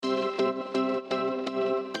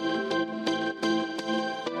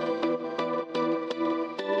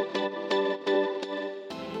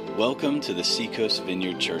Welcome to the Seacoast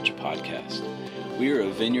Vineyard Church podcast. We are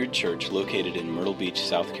a vineyard church located in Myrtle Beach,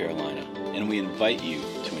 South Carolina, and we invite you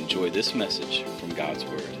to enjoy this message from God's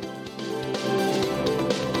Word.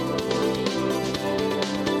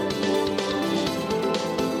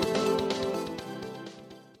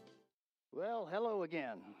 Well, hello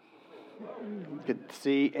again. Good to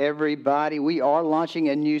see everybody. We are launching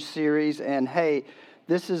a new series, and hey,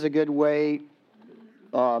 this is a good way.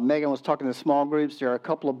 Megan was talking to small groups. There are a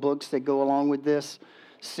couple of books that go along with this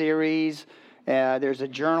series. There's a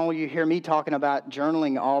journal. You hear me talking about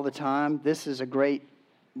journaling all the time. This is a great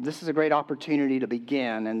opportunity to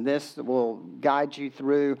begin, and this will guide you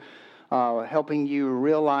through helping you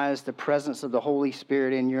realize the presence of the Holy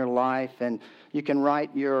Spirit in your life. And you can write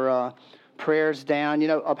your prayers down. You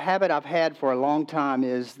know, a habit I've had for a long time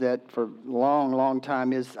is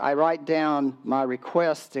I write down my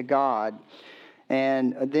requests to God.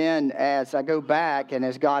 And then as I go back and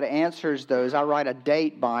as God answers those, I write a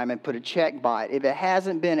date by them and put a check by it. If it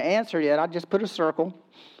hasn't been answered yet, I just put a circle.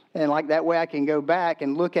 And like that way I can go back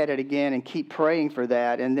and look at it again and keep praying for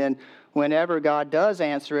that. And then whenever God does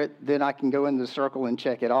answer it, then I can go into the circle and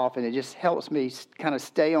check it off. And it just helps me kind of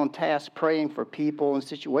stay on task praying for people and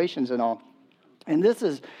situations and all. And this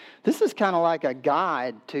is kind of like a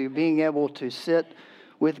guide to being able to sit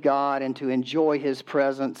with God and to enjoy His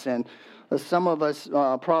presence. And some of us,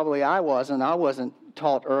 probably I wasn't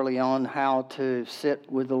taught early on how to sit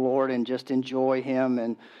with the Lord and just enjoy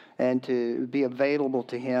Him and to be available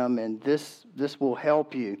to Him, and this will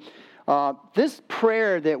help you. This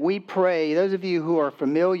prayer that we pray, those of you who are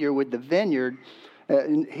familiar with the vineyard,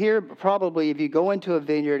 here probably if you go into a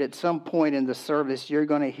vineyard at some point in the service, you're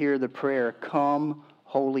going to hear the prayer, "Come,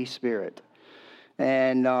 Holy Spirit."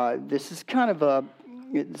 And this is kind of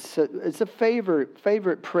it's a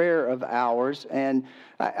favorite prayer of ours, and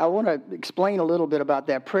I want to explain a little bit about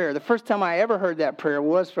that prayer. The first time I ever heard that prayer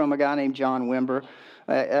was from a guy named John Wimber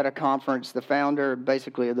at a conference, the founder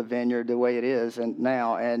basically of the Vineyard, the way it is and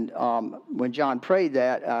now. And when John prayed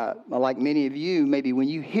that, like many of you, maybe when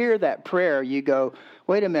you hear that prayer, you go,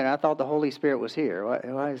 "Wait a minute, I thought the Holy Spirit was here.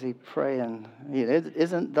 Why is he praying?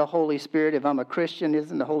 Isn't the Holy Spirit, if I'm a Christian,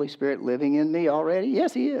 isn't the Holy Spirit living in me already?"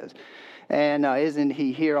 Yes, He is. And isn't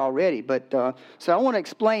He here already? But so I want to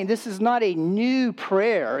explain, this is not a new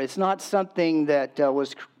prayer. It's not something that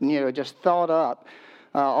was just thought up.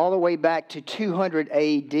 All the way back to 200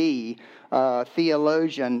 A.D.,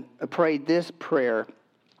 theologian prayed this prayer,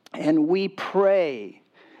 "And we pray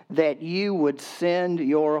that you would send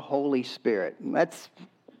your Holy Spirit." That's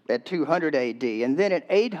at 200 A.D. And then at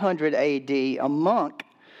 800 A.D., a monk,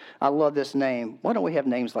 I love this name. Why don't we have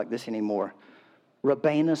names like this anymore?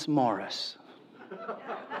 Rabanus Maurus.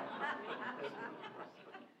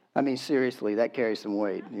 I mean, seriously, that carries some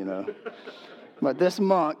weight, But this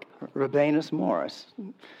monk, Rabanus Maurus,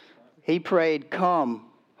 he prayed, "Come,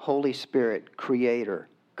 Holy Spirit, Creator,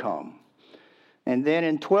 come." And then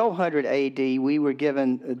in 1200 A.D., we were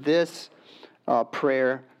given this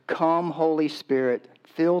prayer, "Come, Holy Spirit,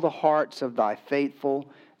 fill the hearts of thy faithful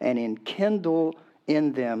and enkindle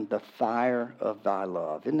in them the fire of thy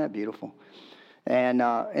love." Isn't that beautiful?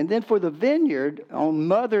 And then for the Vineyard, on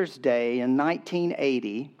Mother's Day in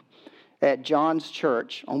 1980, at John's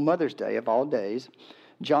church, on Mother's Day of all days,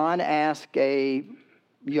 John asked a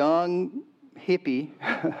young hippie,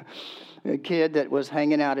 a kid that was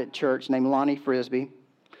hanging out at church named Lonnie Frisbee.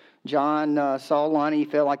 John saw Lonnie, he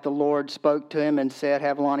felt like the Lord spoke to him and said,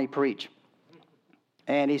 "Have Lonnie preach."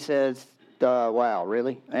 And he says, "Wow,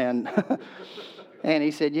 really?" And and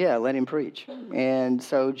he said, "Yeah, let him preach." And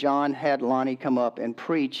so John had Lonnie come up and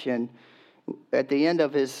preach, and at the end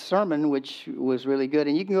of his sermon, which was really good,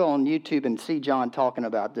 and you can go on YouTube and see John talking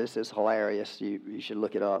about this. It's hilarious. You should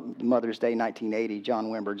look it up. Mother's Day 1980,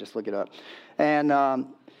 John Wimber, just look it up. And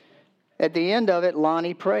at the end of it,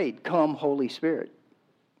 Lonnie prayed, "Come, Holy Spirit."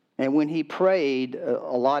 And when he prayed,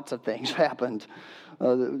 lots of things happened.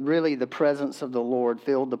 Really, the presence of the Lord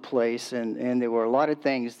filled the place, and there were a lot of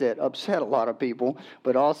things that upset a lot of people,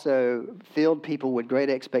 but also filled people with great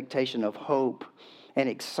expectation of hope and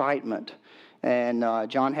excitement. And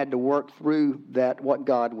John had to work through that, what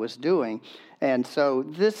God was doing. And so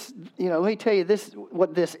this, let me tell you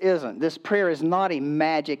what this isn't. This prayer is not a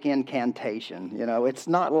magic incantation. It's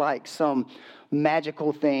not like some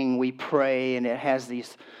magical thing we pray and it has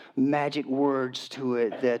these magic words to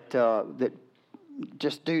it that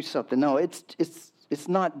just do something. No, it's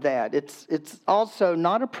not that. It's also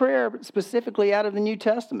not a prayer specifically out of the New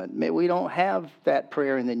Testament. We don't have that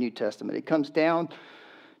prayer in the New Testament. It comes down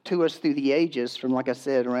to us through the ages from, like I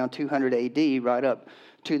said, around 200 A.D. right up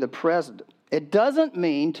to the present. It doesn't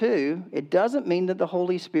mean that the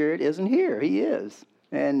Holy Spirit isn't here. He is.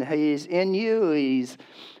 And He's in you.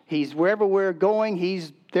 He's wherever we're going,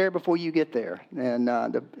 He's there before you get there. And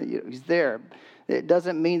He's there. It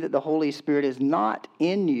doesn't mean that the Holy Spirit is not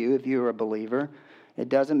in you if you're a believer. It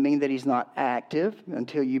doesn't mean that He's not active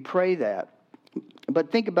until you pray that.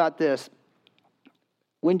 But think about this.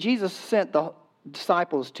 When Jesus sent the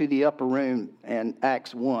disciples to the upper room in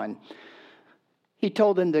Acts 1, He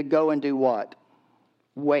told them to go and do what?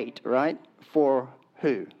 Wait, right? For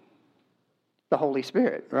who? The Holy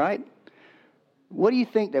Spirit, right? What do you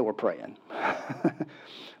think they were praying?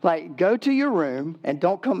 Like, go to your room and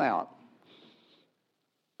don't come out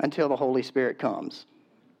until the Holy Spirit comes.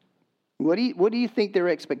 What do you think their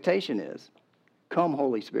expectation is? Come,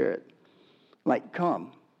 Holy Spirit. Like,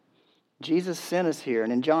 come. Jesus sent us here,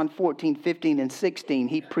 and in John 14, 15, and 16,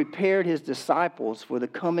 He prepared His disciples for the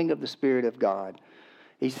coming of the Spirit of God.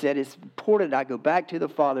 He said, it's important I go back to the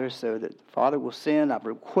Father so that the Father will send. I've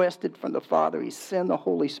requested from the Father. He sent the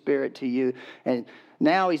Holy Spirit to you. And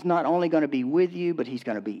now He's not only going to be with you, but He's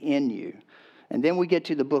going to be in you. And then we get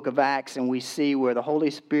to the book of Acts, and we see where the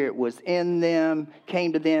Holy Spirit was in them,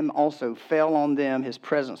 came to them, also fell on them. His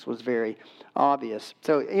presence was very obvious.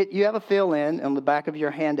 So you have a fill-in on the back of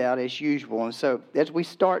your handout as usual. And so as we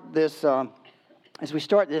start this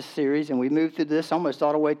series and we move through this almost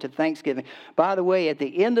all the way to Thanksgiving. By the way, at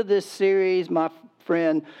the end of this series, my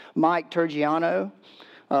friend Mike Turgiano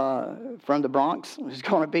from the Bronx is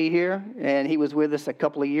going to be here, and he was with us a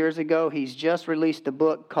couple of years ago. He's just released a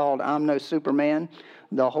book called I'm No Superman,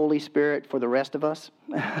 The Holy Spirit for the Rest of Us,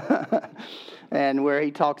 and where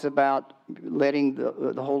he talks about letting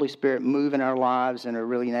the Holy Spirit move in our lives in a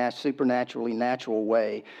really supernaturally natural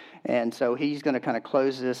way. And so he's going to kind of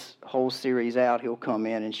close this whole series out. He'll come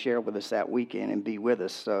in and share with us that weekend and be with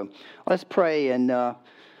us. So let's pray, and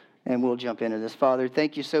we'll jump into this. Father,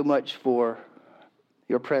 thank you so much for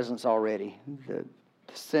your presence already, the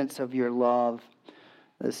sense of your love,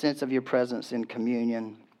 the sense of your presence in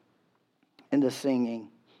communion, in the singing.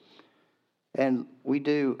 And we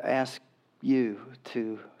do ask you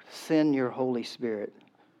to send your Holy Spirit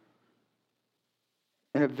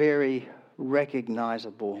in a very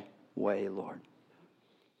recognizable way, Lord.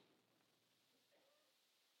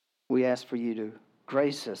 We ask for you to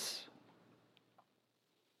grace us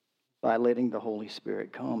by letting the Holy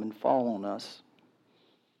Spirit come and fall on us,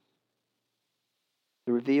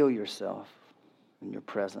 to reveal yourself in your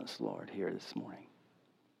presence, Lord, here this morning.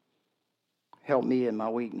 Help me in my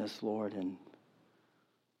weakness, Lord, and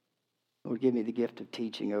Lord, give me the gift of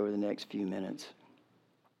teaching over the next few minutes.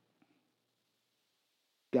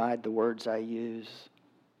 Guide the words I use.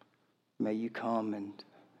 May you come and,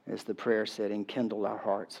 as the prayer said, enkindle our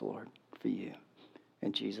hearts, Lord, for you.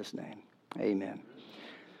 In Jesus' name, amen.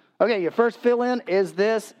 Okay, your first fill-in is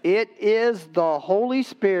this. It is the Holy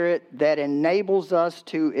Spirit that enables us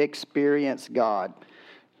to experience God.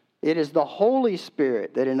 It is the Holy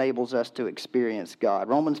Spirit that enables us to experience God.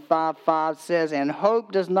 Romans 5:5 says, and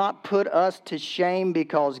hope does not put us to shame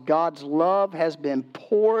because God's love has been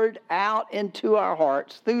poured out into our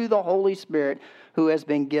hearts through the Holy Spirit who has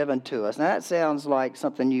been given to us. Now that sounds like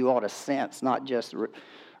something you ought to sense, not just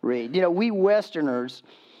read. You know, we Westerners,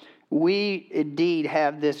 we indeed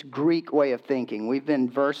have this Greek way of thinking. We've been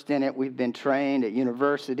versed in it. We've been trained at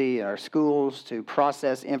university, in our schools, to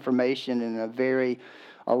process information in a very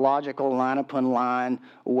logical, line upon line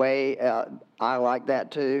way. I like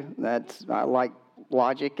that too. I like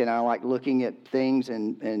logic, and I like looking at things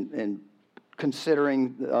and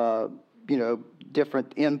considering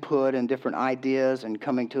different input and different ideas and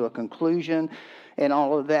coming to a conclusion and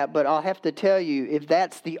all of that. But I'll have to tell you, if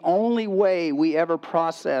that's the only way we ever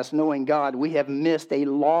process knowing God, we have missed a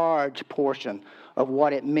large portion of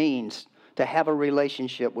what it means to have a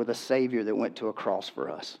relationship with a Savior that went to a cross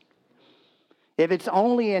for us. If it's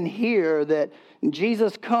only in here that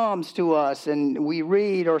Jesus comes to us and we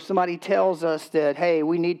read, or somebody tells us that, hey,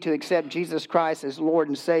 we need to accept Jesus Christ as Lord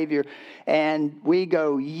and Savior, and we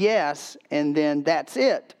go, yes, and then that's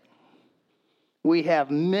it, we have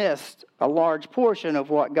missed a large portion of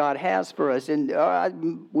what God has for us.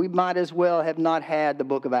 And we might as well have not had the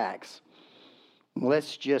book of Acts.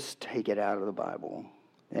 Let's just take it out of the Bible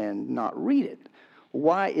and not read it.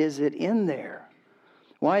 Why is it in there?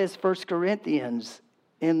 Why is 1 Corinthians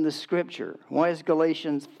in the Scripture? Why is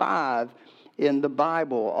Galatians 5 in the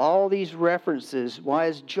Bible? All these references. Why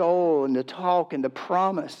is Joel and the talk and the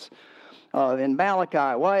promise in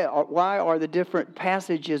Malachi? Why are the different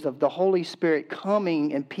passages of the Holy Spirit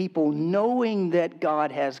coming and people knowing that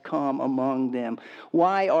God has come among them?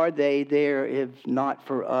 Why are they there if not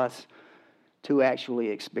for us to actually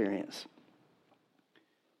experience?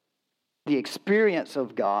 the experience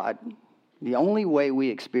of God, the only way we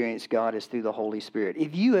experience God is through the Holy Spirit.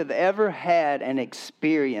 If you have ever had an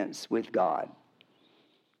experience with God,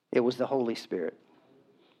 it was the Holy Spirit.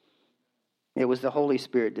 It was the Holy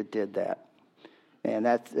Spirit that did that. And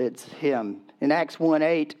it's Him. In Acts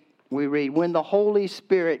 1:8, we read, when the Holy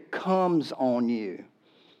Spirit comes on you.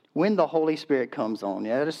 When the Holy Spirit comes on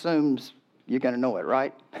you. That assumes you're going to know it,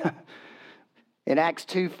 right? In Acts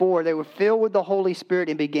 2:4, they were filled with the Holy Spirit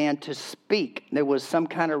and began to speak. There was some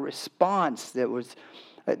kind of response. There was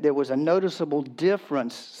a noticeable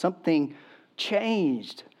difference. Something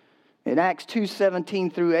changed. In Acts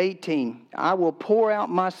 2:17 through 18, I will pour out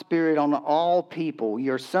my Spirit on all people.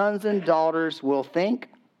 Your sons and daughters will think.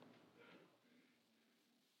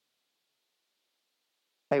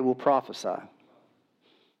 They will prophesy.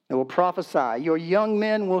 They will prophesy. Your young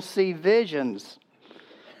men will see visions.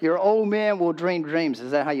 Your old men will dream dreams.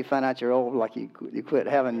 Is that how you find out you're old? Like you quit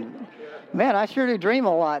having... Man, I sure do dream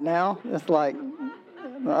a lot now. It's like,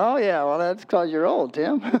 oh yeah, well that's because you're old,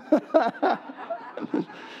 Tim.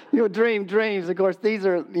 You'll dream dreams. Of course, these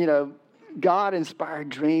are, God-inspired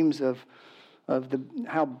dreams of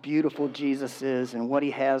how beautiful Jesus is and what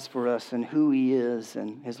He has for us and who He is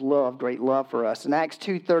and His love, great love for us. In Acts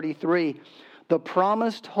 2:33, the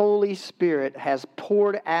promised Holy Spirit has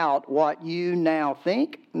poured out what you now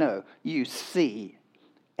think. No, you see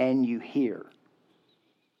and you hear.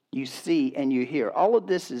 You see and you hear. All of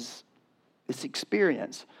this is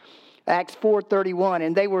experience. Acts 4:31,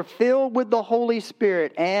 and they were filled with the Holy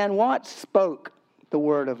Spirit and what? Spoke the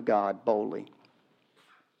word of God boldly.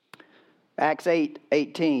 Acts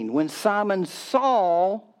 8:18, when Simon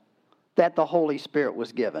saw that the Holy Spirit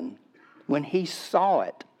was given, when he saw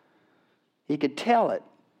it, he could tell it.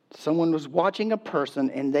 Someone was watching a person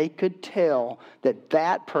and they could tell that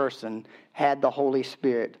that person had the Holy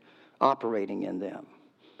Spirit operating in them.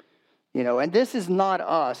 And this is not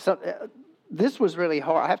us. This was really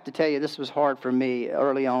hard. I have to tell you, this was hard for me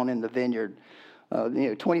early on in the vineyard.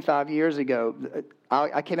 25 years ago,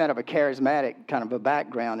 I came out of a charismatic kind of a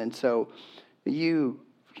background, and so you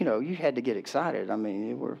had to get excited. I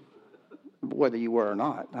mean, whether you were or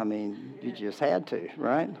not. I mean, you just had to,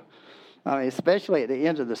 right? I mean, especially at the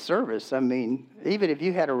end of the service. I mean, even if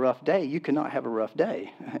you had a rough day, you could not have a rough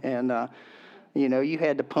day, and you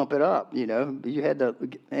had to pump it up. You had to.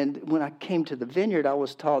 And when I came to the vineyard, I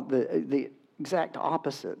was taught the exact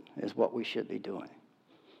opposite is what we should be doing.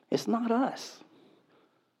 It's not us.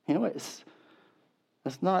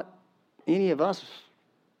 It's not any of us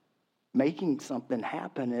making something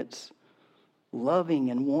happen. It's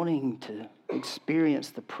loving and wanting to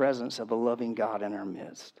experience the presence of a loving God in our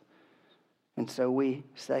midst. And so we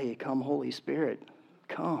say, come, Holy Spirit,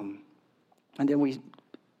 come. And then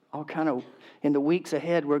in the weeks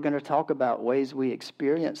ahead, we're going to talk about ways we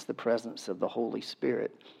experience the presence of the Holy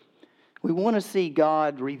Spirit. We want to see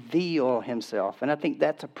God reveal Himself, and I think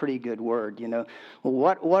that's a pretty good word. Well,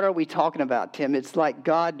 what are we talking about, Tim? It's like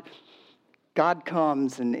God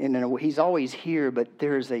comes, and He's always here, but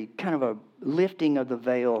there's a kind of a lifting of the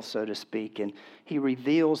veil, so to speak, and He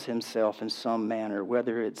reveals Himself in some manner,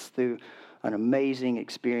 whether it's through an amazing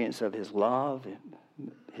experience of His love,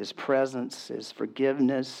 His presence, His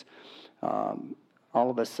forgiveness. All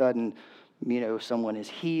of a sudden, someone is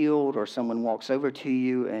healed, or someone walks over to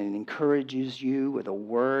you and encourages you with a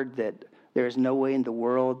word that there is no way in the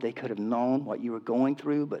world they could have known what you were going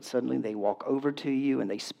through, but suddenly they walk over to you and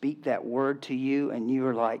they speak that word to you, and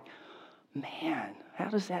you're like, man, how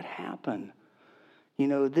does that happen?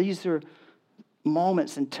 These are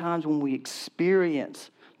moments and times when we experience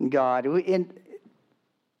God.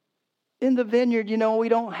 In the vineyard, we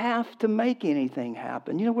don't have to make anything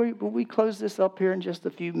happen. When we close this up here in just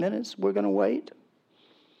a few minutes, we're going to wait.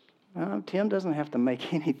 Tim doesn't have to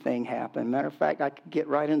make anything happen. Matter of fact, I could get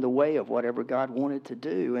right in the way of whatever God wanted to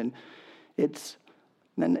do. And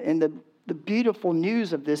the beautiful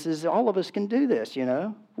news of this is all of us can do this,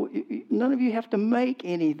 None of you have to make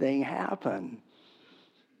anything happen.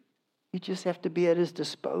 You just have to be at His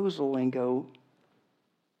disposal and go,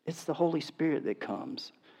 it's the Holy Spirit that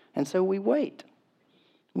comes. And so we wait.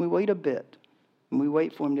 We wait a bit. And we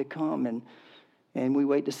wait for Him to come. And we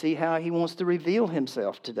wait to see how He wants to reveal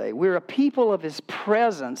Himself today. We're a people of His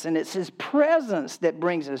presence. And it's His presence that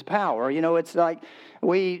brings His power. It's like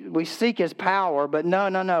we seek His power. But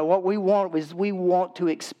no. What we want is we want to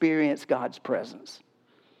experience God's presence.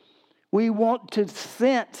 We want to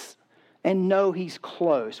sense and know He's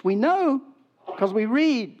close. We know because we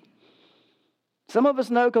read. Some of us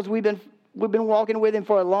know because we've been we've been walking with him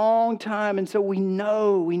for a long time, and so we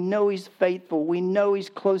know he's faithful. We know he's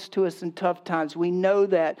close to us in tough times. We know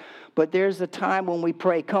that. But there's a time when we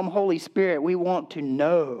pray, come Holy Spirit, we want to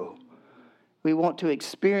know. We want to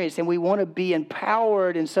experience, and we want to be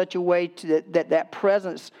empowered in such a way that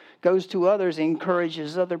presence goes to others,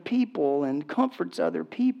 encourages other people, and comforts other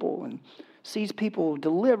people, and sees people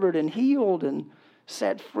delivered and healed and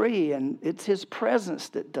set free. And it's his presence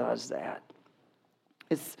that does that.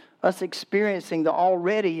 It's us experiencing the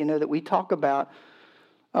already, that we talk about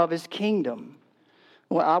of his kingdom.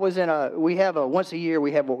 Well, once a year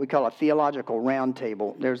we have what we call a theological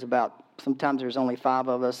roundtable. Sometimes there's only 5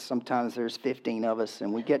 of us, sometimes there's 15 of us,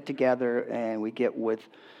 and we get together and we get with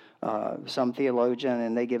some theologian,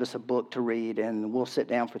 and they give us a book to read, and we'll sit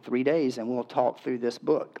down for 3 days and we'll talk through this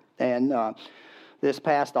book. And this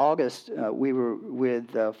past August, we were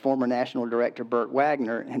with former National Director Bert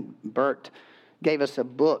Wagner, and Bert gave us a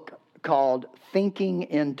book called Thinking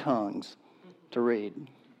in Tongues to read.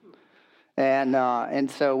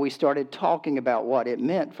 And so we started talking about what it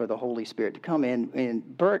meant for the Holy Spirit to come in.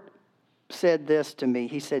 And Bert said this to me.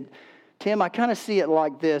 He said, Tim, I kind of see it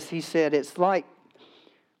like this. He said, it's like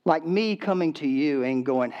me coming to you and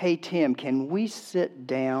going, hey, Tim, can we sit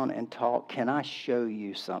down and talk? Can I show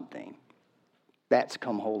you something? That's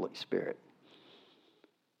come Holy Spirit.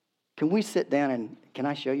 Can we sit down and can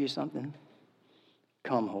I show you something?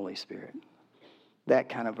 Come Holy Spirit. That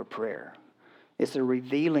kind of a prayer. It's a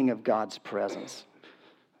revealing of God's presence.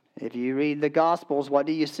 If you read the Gospels, what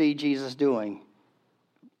do you see Jesus doing?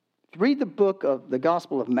 Read the book of the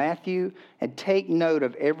Gospel of Matthew and take note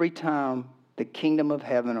of every time the kingdom of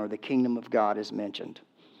heaven or the kingdom of God is mentioned.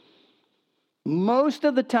 Most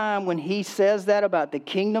of the time when he says that about the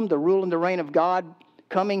kingdom, the rule and the reign of God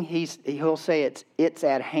coming, he'll say it's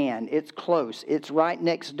at hand, it's close, it's right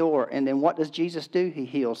next door. And then what does Jesus do? He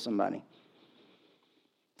heals somebody.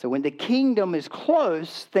 So when the kingdom is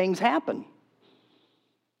close, things happen.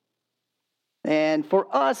 And for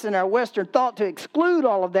us in our Western thought to exclude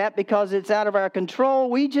all of that because it's out of our control,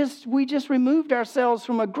 we just removed ourselves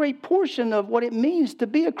from a great portion of what it means to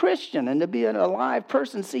be a Christian and to be an alive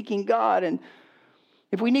person seeking God. And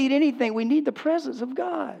if we need anything, we need the presence of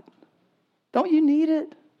God. Don't you need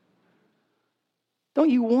it? Don't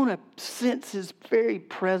you want to sense his very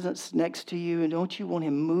presence next to you? And don't you want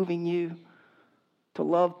him moving you to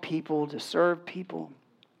love people, to serve people?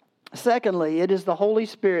 Secondly, it is the Holy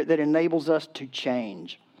Spirit that enables us to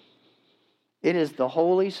change. It is the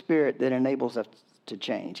Holy Spirit that enables us to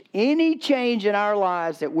change. Any change in our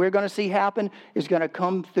lives that we're going to see happen is going to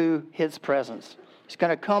come through his presence. It's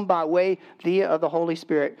going to come by way via the Holy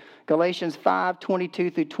Spirit. Galatians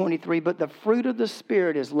 5:22-23, but the fruit of the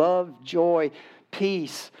Spirit is love, joy,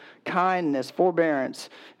 peace, kindness, forbearance,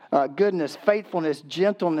 goodness, faithfulness,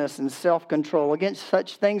 gentleness, and self-control. Against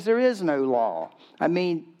such things there is no law. I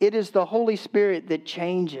mean, it is the Holy Spirit that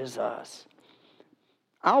changes us.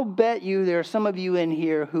 I'll bet you there are some of you in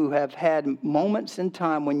here who have had moments in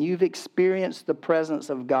time when you've experienced the presence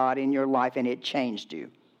of God in your life and it changed you.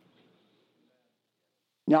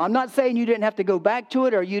 Now, I'm not saying you didn't have to go back to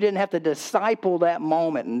it or you didn't have to disciple that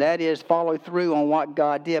moment, and that is follow through on what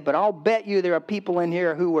God did. But I'll bet you there are people in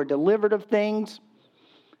here who were delivered of things,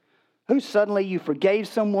 who suddenly you forgave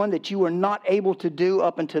someone that you were not able to do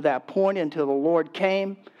up until that point until the Lord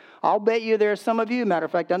came. I'll bet you there are some of you, matter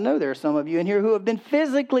of fact, I know there are some of you in here who have been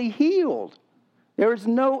physically healed. There is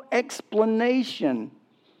no explanation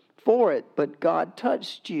for it, but God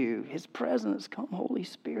touched you. His presence, come Holy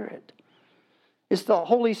Spirit. It's the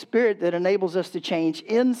Holy Spirit that enables us to change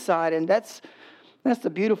inside, and that's the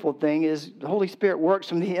beautiful thing is the Holy Spirit works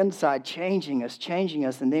from the inside, changing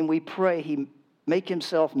us, and then we pray He make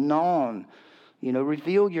himself known.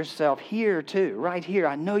 Reveal yourself here too, right here.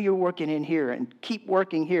 I know you're working in here and keep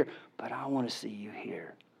working here, but I want to see you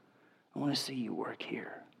here. I want to see you work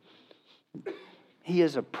here. He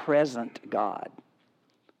is a present God.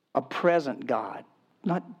 A present God.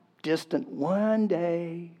 Not distant. One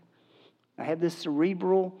day, I have this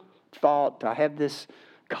cerebral thought, I have this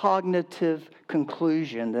cognitive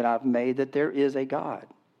conclusion that I've made that there is a God.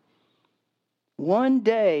 One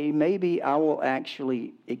day, maybe I will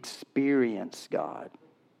actually experience God.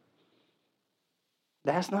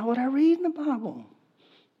 That's not what I read in the Bible.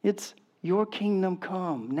 It's your kingdom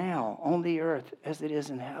come now on the earth as it is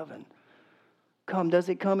in heaven. Come. Does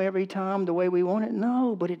it come every time the way we want it?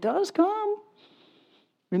 No, but it does come.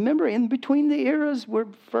 Remember, in between the eras, we're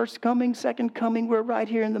first coming, second coming. We're right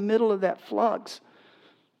here in the middle of that flux.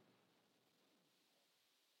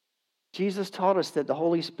 Jesus taught us that the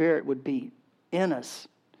Holy Spirit would be in us,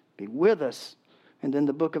 be with us, And then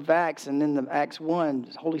the book of Acts, and then the Acts 1,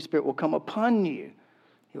 the Holy Spirit will come upon you.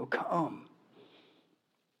 He'll come.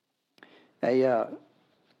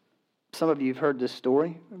 Some of you have heard this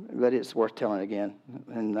story, but it's worth telling again.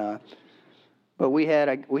 But we had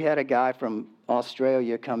a guy from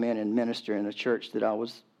Australia come in and minister in a church that I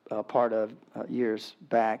was a part of years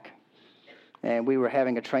back. And we were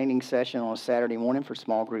having a training session on a Saturday morning for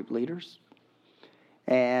small group leaders.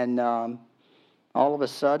 And all of a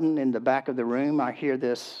sudden, in the back of the room, I hear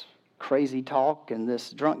this crazy talk, and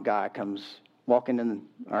this drunk guy comes walking in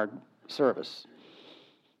our service.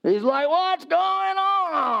 He's like, "What's going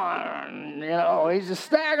on?" You know, he's just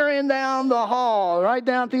staggering down the hall, right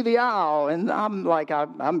down through the aisle. And I'm like,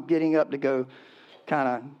 I'm getting up to go kind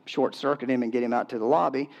of short-circuit him and get him out to the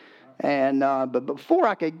lobby. And but before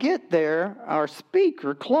I could get there, our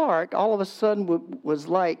speaker, Clark, all of a sudden was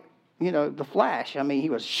like, you know, the Flash. I mean, he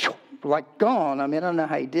was like gone. I mean, I don't know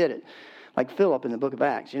how he did it. Like Philip in the book of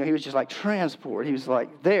Acts. You know, he was just like transport. He was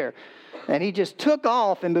like there. And he just took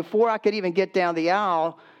off. And before I could even get down the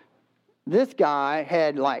aisle, this guy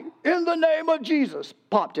had like, "In the name of Jesus,"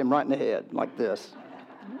 popped him right in the head like this.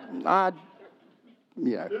 Don't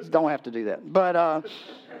have to do that.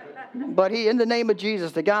 But he, in the name of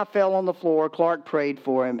Jesus, the guy fell on the floor. Clark prayed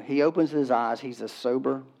for him. He opens his eyes. He's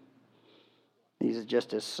sober. He's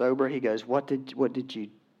just as sober. He goes, what did you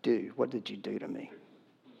do? What did you do to me?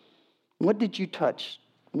 What did you touch?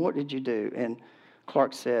 What did you do? And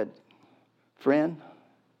Clark said, "Friend,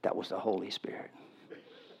 that was the Holy Spirit."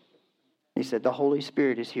 He said, "The Holy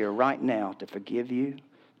Spirit is here right now to forgive you.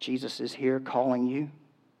 Jesus is here calling you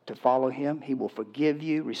to follow him. He will forgive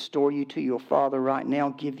you, restore you to your Father right now,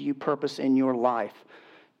 give you purpose in your life.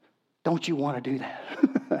 Don't you want to do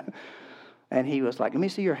that?" And he was like, "Let me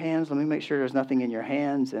see your hands. Let me make sure there's nothing in your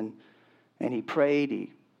hands." And he prayed.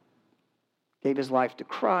 He gave his life to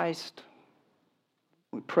Christ.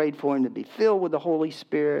 We prayed for him to be filled with the Holy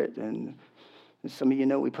Spirit. And some of you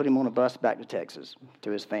know we put him on a bus back to Texas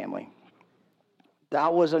to his family.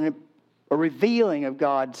 That was a revealing of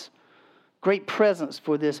God's great presence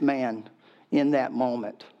for this man in that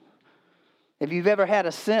moment. If you've ever had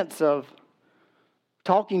a sense of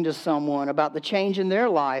talking to someone about the change in their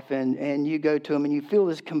life and you go to them and you feel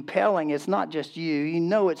this compelling, it's not just you. You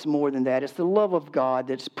know it's more than that. It's the love of God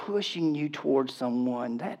that's pushing you towards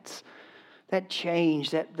someone. That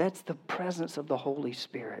change, that's the presence of the Holy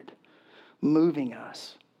Spirit moving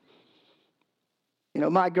us. You know,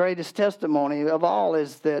 my greatest testimony of all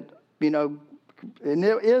is that, you know, and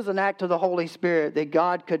it is an act of the Holy Spirit that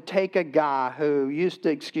God could take a guy who used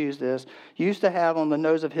to have on the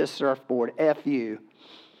nose of his surfboard, "F-U,"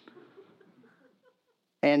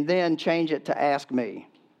 and then change it to "Ask me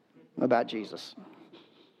about Jesus."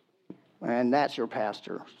 And that's your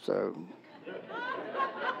pastor, so.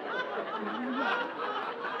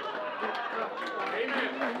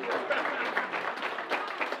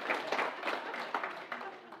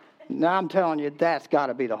 Now I'm telling you, that's got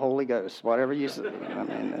to be the Holy Ghost. Whatever you say, I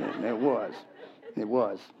mean,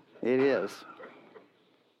 it is.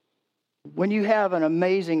 When you have an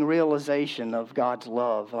amazing realization of God's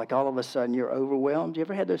love, like all of a sudden you're overwhelmed. You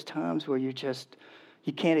ever had those times where you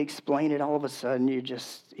can't explain it? All of a sudden you're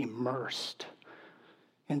just immersed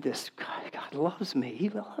in this. God loves me. He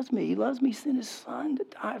loves me. He loves me. He sent his son to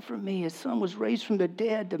die for me. His son was raised from the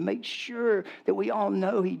dead to make sure that we all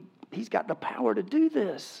know he's got the power to do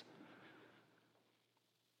this.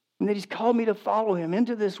 And that he's called me to follow him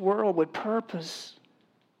into this world with purpose.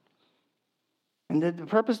 And that the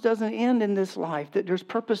purpose doesn't end in this life, that there's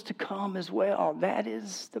purpose to come as well. That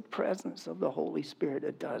is the presence of the Holy Spirit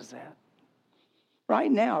that does that.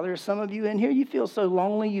 Right now, there's some of you in here, you feel so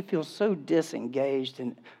lonely, you feel so disengaged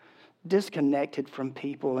and disconnected from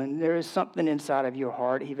people. And there is something inside of your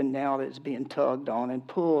heart, even now, that's being tugged on and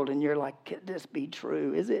pulled. And you're like, could this be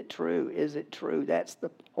true? Is it true? Is it true? That's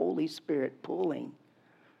the Holy Spirit pulling,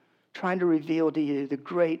 trying to reveal to you the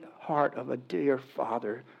great heart of a dear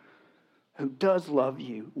Father who does love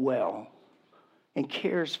you well and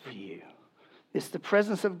cares for you. It's the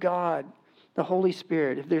presence of God, the Holy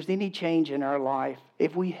Spirit. If there's any change in our life,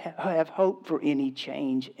 if we have hope for any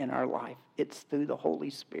change in our life, it's through the Holy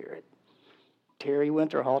Spirit. Terry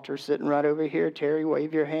Winterhalter sitting right over here. Terry,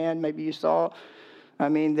 wave your hand. Maybe you saw. I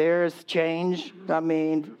mean, there's change. I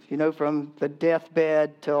mean, you know, from the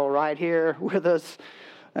deathbed till right here with us.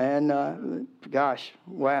 And gosh,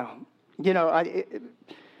 wow. You know,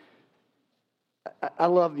 I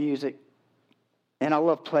love music, and I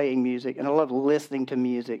love playing music, and I love listening to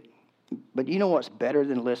music. But you know what's better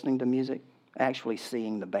than listening to music? Actually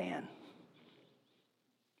seeing the band.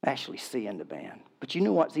 Actually seeing the band. But you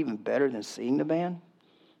know what's even better than seeing the band?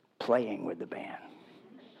 Playing with the band.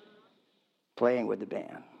 playing with the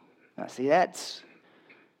band. Now, see, that's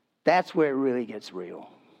where it really gets real.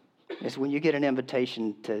 It's when you get an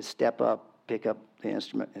invitation to step up, pick up the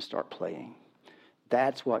instrument, and start playing.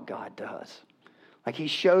 That's what God does. Like he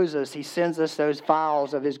shows us, he sends us those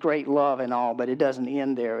files of his great love and all, but it doesn't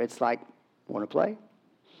end there. It's like, want to play?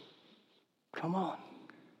 Come on.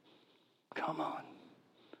 Come on.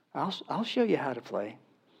 I'll show you how to play.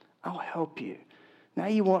 I'll help you. Now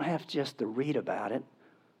you won't have just to read about it.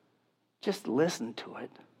 Just listen to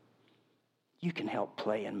it. You can help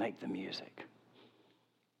play and make the music.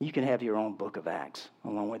 You can have your own book of Acts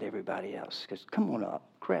along with everybody else. Because come on up,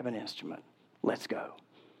 grab an instrument. Let's go.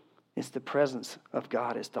 It's the presence of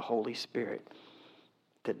God. It's the Holy Spirit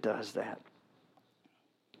that does that.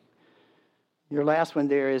 Your last one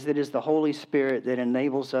there is, it is the Holy Spirit that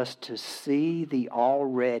enables us to see the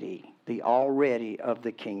already of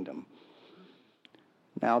the kingdom.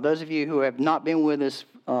 Now, those of you who have not been with us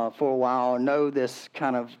for a while know this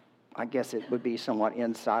kind of, I guess it would be somewhat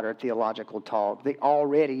insider theological talk. The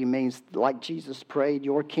already means, like Jesus prayed,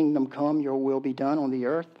 your kingdom come, your will be done on the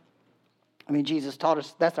earth. I mean, Jesus taught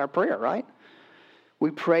us that's our prayer, right?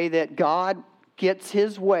 We pray that God gets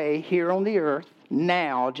his way here on the earth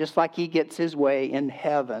now, just like he gets his way in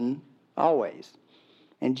heaven always.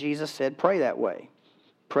 And Jesus said, pray that way.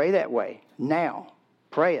 Pray that way now.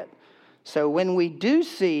 Pray it. So when we do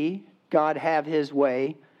see God have his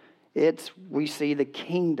way, we see the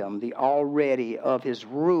kingdom, the already of his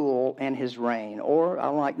rule and his reign. Or, I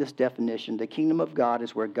like this definition, the kingdom of God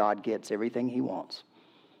is where God gets everything he wants.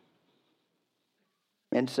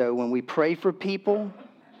 And so when we pray for people,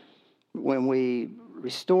 when we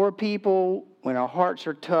restore people, when our hearts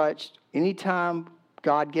are touched, anytime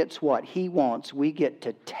God gets what he wants, we get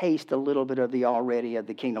to taste a little bit of the already of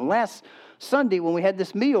the kingdom. Last Sunday when we had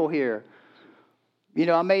this meal here,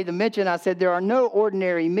 I made the mention, I said there are no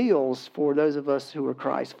ordinary meals for those of us who are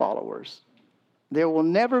Christ followers. There will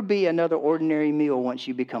never be another ordinary meal once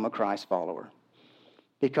you become a Christ follower.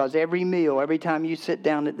 Because every meal, every time you sit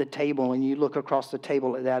down at the table and you look across the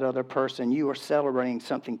table at that other person, you are celebrating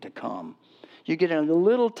something to come. You get a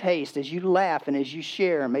little taste as you laugh and as you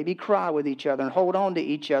share and maybe cry with each other and hold on to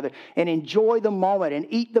each other and enjoy the moment and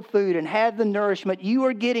eat the food and have the nourishment. You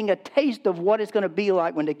are getting a taste of what it's going to be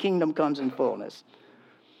like when the kingdom comes in fullness.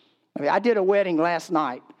 I did a wedding last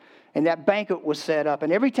night and that banquet was set up.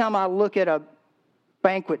 And every time I look at a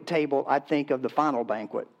banquet table, I think of the final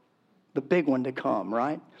banquet. The big one to come,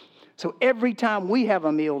 right? So every time we have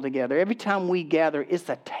a meal together, every time we gather, it's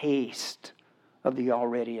a taste of the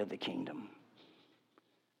already of the kingdom.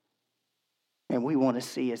 And we want to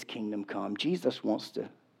see his kingdom come. Jesus wants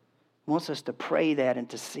us to pray that and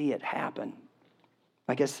to see it happen.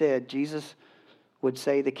 Like I said, Jesus would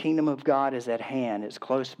say the kingdom of God is at hand. It's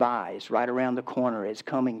close by. It's right around the corner. It's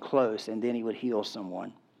coming close. And then he would heal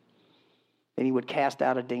someone. Then he would cast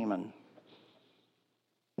out a demon.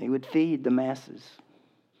 He would feed the masses.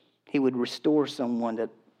 He would restore someone that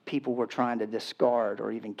people were trying to discard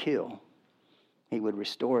or even kill. He would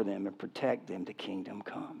restore them and protect them. The kingdom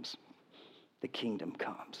comes. The kingdom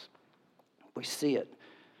comes. We see it.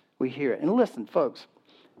 We hear it. And listen, folks,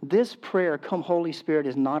 this prayer, come Holy Spirit,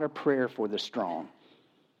 is not a prayer for the strong.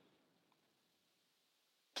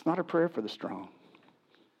 It's not a prayer for the strong.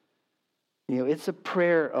 It's a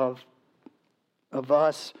prayer of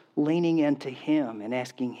us leaning into him and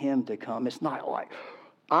asking him to come. It's not like,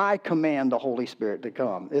 I command the Holy Spirit to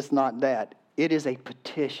come. It's not that. It is a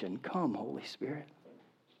petition. Come, Holy Spirit.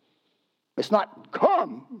 It's not,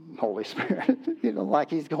 come, Holy Spirit. Like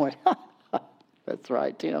he's going, that's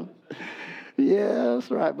right, Tim. Yeah,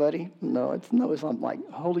 that's right, buddy. No, it's something like,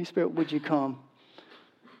 Holy Spirit, would you come?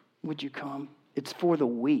 Would you come? It's for the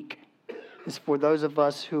weak. It's for those of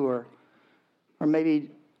us who are maybe,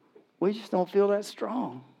 we just don't feel that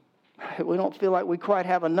strong. We don't feel like we quite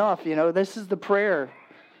have enough. This is the prayer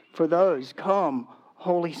for those. Come,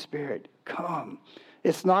 Holy Spirit, come.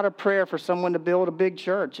 It's not a prayer for someone to build a big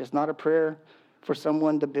church. It's not a prayer for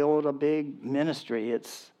someone to build a big ministry.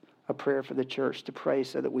 It's a prayer for the church to pray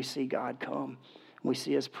so that we see God come. We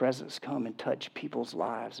see his presence come and touch people's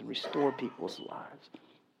lives and restore people's lives.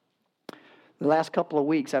 The last couple of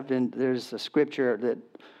weeks, there's a scripture that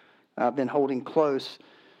I've been holding close.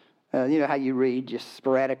 You know how you read, just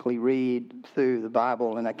sporadically read through the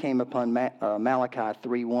Bible, and I came upon Malachi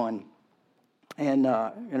 3:1. And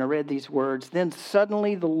I read these words, then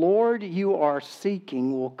suddenly the Lord you are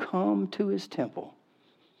seeking will come to his temple,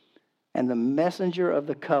 and the messenger of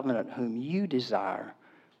the covenant whom you desire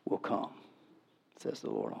will come, says the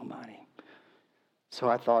Lord Almighty. So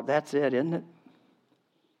I thought, that's it, isn't it?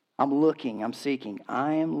 I'm seeking.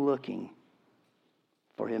 I am looking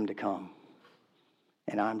for him to come.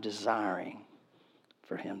 And I'm desiring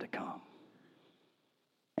for him to come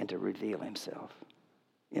and to reveal himself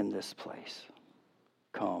in this place.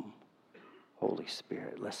 Come, Holy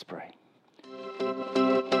Spirit. Let's pray.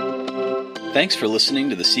 Thanks for listening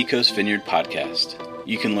to the Seacoast Vineyard Podcast.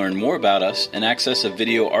 You can learn more about us and access a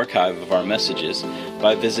video archive of our messages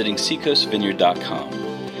by visiting seacoastvineyard.com.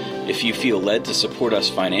 If you feel led to support us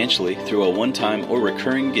financially through a one-time or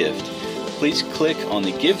recurring gift, please click on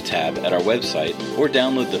the Give tab at our website or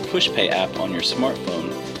download the PushPay app on your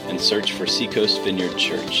smartphone and search for Seacoast Vineyard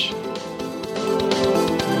Church.